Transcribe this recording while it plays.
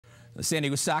The San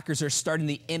Diego Sockers are starting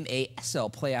the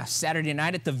MASL playoffs Saturday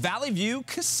night at the Valley View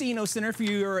Casino Center. If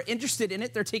you're interested in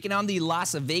it, they're taking on the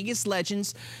Las Vegas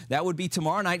Legends. That would be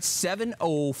tomorrow night,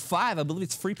 7:05. I believe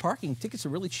it's free parking. Tickets are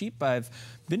really cheap. I've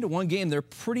been to one game. They're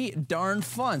pretty darn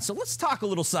fun. So let's talk a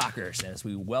little Sockers as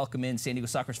we welcome in San Diego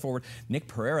Sockers forward Nick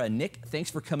Perera. Nick,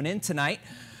 thanks for coming in tonight.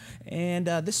 And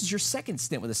this is your second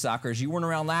stint with the Sockers. You weren't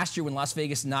around last year when Las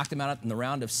Vegas knocked them out in the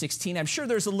round of 16. I'm sure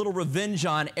there's a little revenge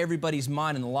on everybody's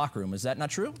mind in the locker room. Is that not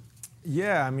true?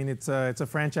 Yeah, I mean it's a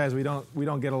franchise we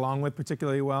don't get along with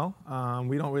particularly well.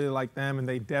 We don't really like them, and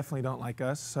they definitely don't like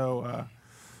us. So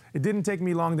it didn't take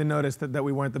me long to notice that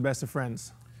we weren't the best of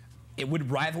friends.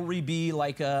 Would rivalry be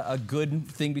like a good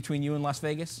thing between you and Las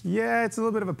Vegas? Yeah, it's a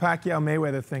little bit of a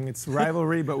Pacquiao-Mayweather thing. It's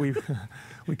rivalry, but we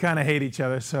kind of hate each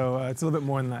other, so it's a little bit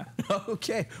more than that.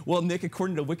 Okay. Well, Nick,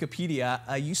 according to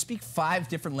Wikipedia, you speak 5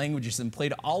 different languages and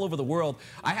played all over the world.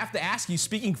 I have to ask you,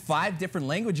 speaking 5 different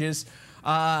languages,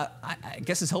 I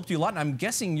guess has helped you a lot, and I'm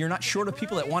guessing you're not short of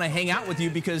people that want to hang out with you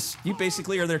because you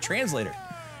basically are their translator.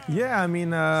 Yeah, I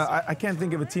mean, I can't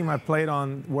think of a team I've played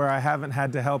on where I haven't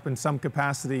had to help in some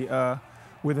capacity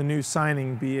with a new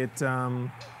signing, be it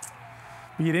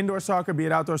indoor soccer, be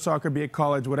it outdoor soccer, be it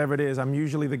college, whatever it is. I'm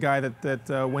usually the guy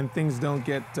that when things don't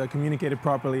get communicated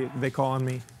properly, they call on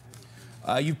me.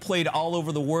 You've played all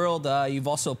over the world. You've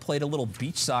also played a little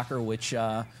beach soccer, which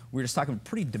we were just talking,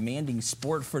 pretty demanding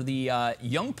sport for the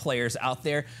young players out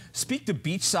there. Speak to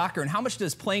beach soccer, and how much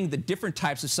does playing the different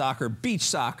types of soccer, beach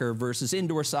soccer versus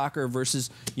indoor soccer versus,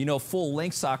 you know,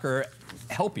 full-length soccer,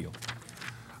 help you?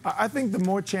 I think the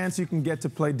more chance you can get to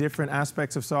play different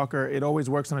aspects of soccer, it always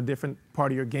works on a different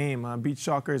part of your game. Beach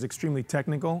soccer is extremely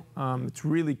technical. It's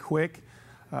really quick.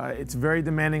 It's very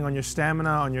demanding on your stamina,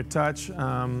 on your touch.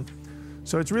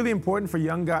 So it's really important for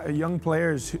young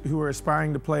players who are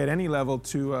aspiring to play at any level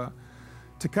to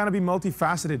kind of be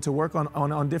multifaceted, to work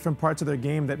on different parts of their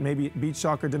game that maybe beach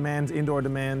soccer demands, indoor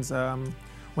demands.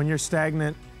 When you're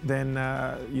stagnant, then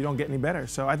you don't get any better.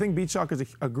 So I think beach soccer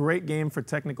is a great game for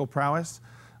technical prowess.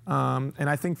 And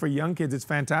I think for young kids, it's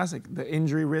fantastic. The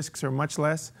injury risks are much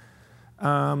less.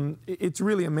 It's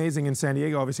really amazing in San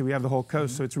Diego. Obviously, we have the whole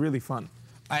coast, so it's really fun.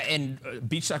 And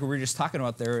beach soccer, we were just talking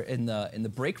about there in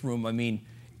the break room. I mean,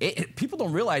 people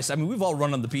don't realize. I mean, we've all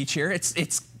run on the beach here.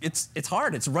 It's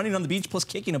hard. It's running on the beach plus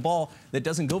kicking a ball that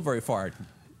doesn't go very far.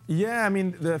 Yeah, I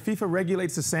mean, the FIFA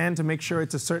regulates the sand to make sure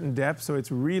it's a certain depth, so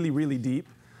it's really, really deep.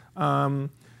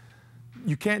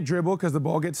 You can't dribble because the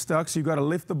ball gets stuck, so you've got to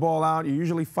lift the ball out. You're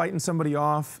usually fighting somebody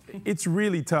off. It's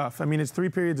really tough. I mean, it's 3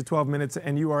 periods of 12 minutes,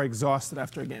 and you are exhausted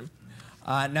after a game.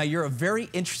 Now, you're a very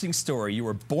interesting story. You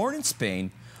were born in Spain,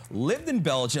 lived in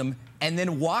Belgium, and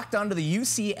then walked onto the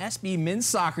UCSB men's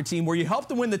soccer team where you helped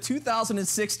to win the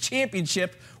 2006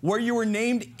 championship where you were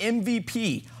named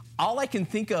MVP. All I can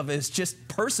think of is just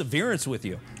perseverance with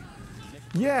you.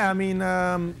 Yeah, I mean,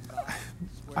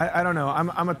 I don't know.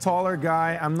 I'm a taller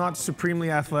guy. I'm not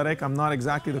supremely athletic. I'm not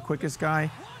exactly the quickest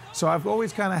guy. So I've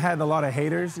always kind of had a lot of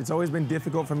haters. It's always been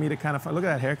difficult for me to kind of, look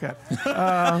at that haircut.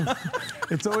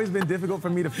 It's always been difficult for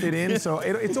me to fit in. So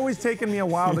it's always taken me a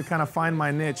while to kind of find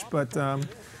my niche. But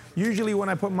usually when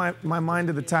I put my mind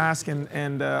to the task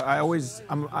and I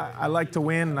like to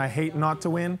win and I hate not to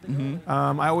win,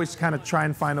 I always kind of try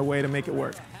and find a way to make it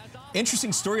work.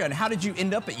 Interesting story on how did you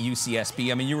end up at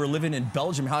UCSB? I mean, you were living in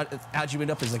Belgium. How'd you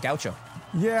end up as a gaucho?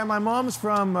 Yeah, my mom's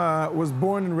was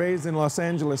born and raised in Los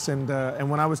Angeles, and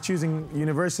when I was choosing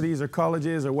universities or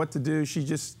colleges or what to do, she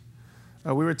just,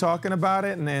 we were talking about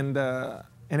it, and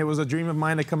it was a dream of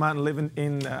mine to come out and live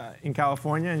in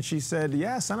California, and she said,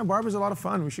 yeah, Santa Barbara's a lot of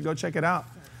fun, we should go check it out.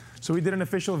 So we did an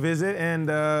official visit, and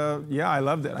yeah, I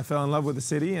loved it. I fell in love with the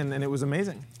city, and it was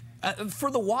amazing. For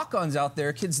the walk-ons out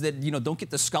there, kids that, you know, don't get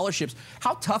the scholarships,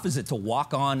 how tough is it to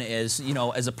walk on as, you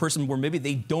know, as a person where maybe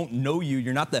they don't know you,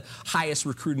 you're not the highest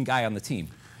recruiting guy on the team?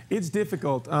 It's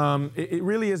difficult. It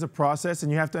really is a process,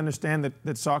 and you have to understand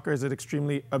that soccer is an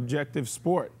extremely objective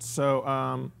sport.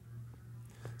 So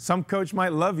some coach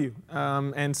might love you,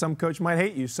 and some coach might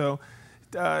hate you. So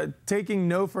taking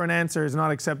no for an answer is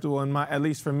not acceptable, at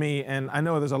least for me. And I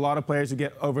know there's a lot of players who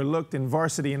get overlooked in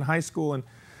varsity in high school, and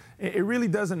it really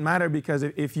doesn't matter because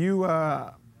if you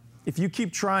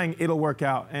keep trying, it'll work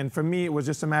out. And for me, it was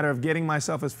just a matter of getting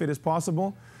myself as fit as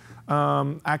possible,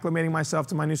 acclimating myself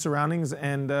to my new surroundings,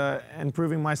 and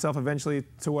proving myself eventually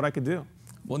to what I could do.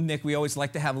 Well, Nick, we always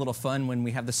like to have a little fun when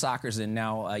we have the Sockers in.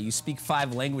 Now, you speak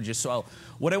 5 languages, so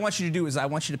what I want you to do is I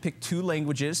want you to pick 2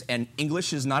 languages, and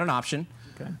English is not an option.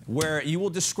 Okay. Where you will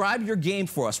describe your game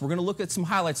for us. We're going to look at some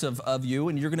highlights of you,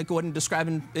 and you're going to go ahead and describe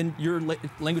in your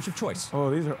language of choice. Oh,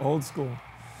 these are old school.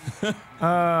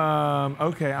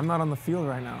 Okay, I'm not on the field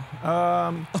right now.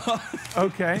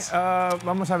 Okay,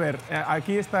 vamos a ver.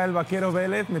 Aquí está el vaquero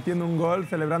Vélez metiendo un gol,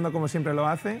 celebrando como siempre lo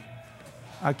hace.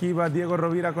 Aquí va Diego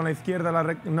Rovira con la izquierda,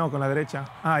 no, con la derecha.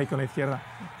 Y con la izquierda.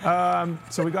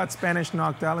 So we got Spanish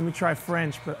knocked out. Let me try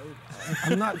French, but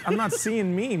I'm not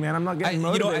seeing me, man. I'm not getting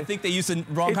motivated. You know, I think they used the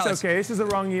wrong colors. It's okay. This is the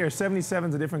wrong year. 77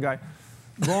 is a different guy.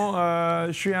 Bon,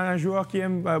 je suis un joueur qui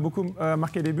aime beaucoup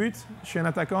marquer des buts. Je suis un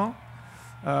attaquant.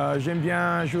 J'aime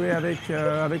bien jouer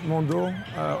avec mon dos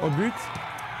au but.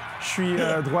 Je suis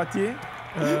droitier.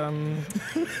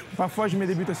 Parfois, je mets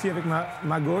des buts aussi avec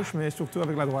ma gauche, mais surtout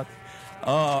avec la droite.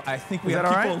 Oh, I think we have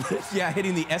people right?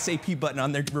 hitting the SAP button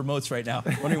on their remotes right now,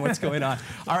 wondering what's going on.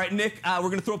 All right, Nick, we're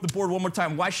going to throw up the board one more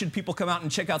time. Why should people come out and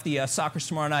check out the Sockers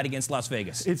tomorrow night against Las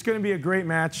Vegas? It's going to be a great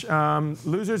match.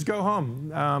 Losers go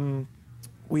home.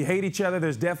 We hate each other.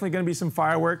 There's definitely going to be some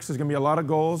fireworks. There's going to be a lot of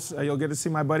goals. You'll get to see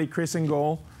my buddy Chris in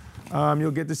goal. You'll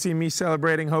get to see me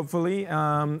celebrating, hopefully.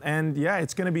 And yeah,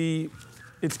 it's going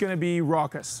to be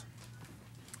raucous.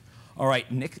 All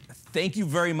right, Nick, thank you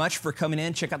very much for coming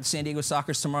in. Check out the San Diego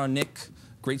Sockers tomorrow. Nick,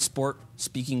 great sport,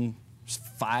 speaking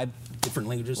 5 different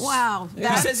languages. Wow. He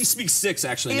says he speaks 6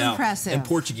 actually impressive. now. And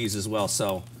Portuguese as well,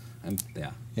 so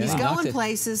yeah. He's going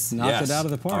places. Knocked it out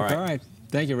of the park. All right. All right.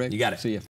 Thank you, Rick. You got it. See you.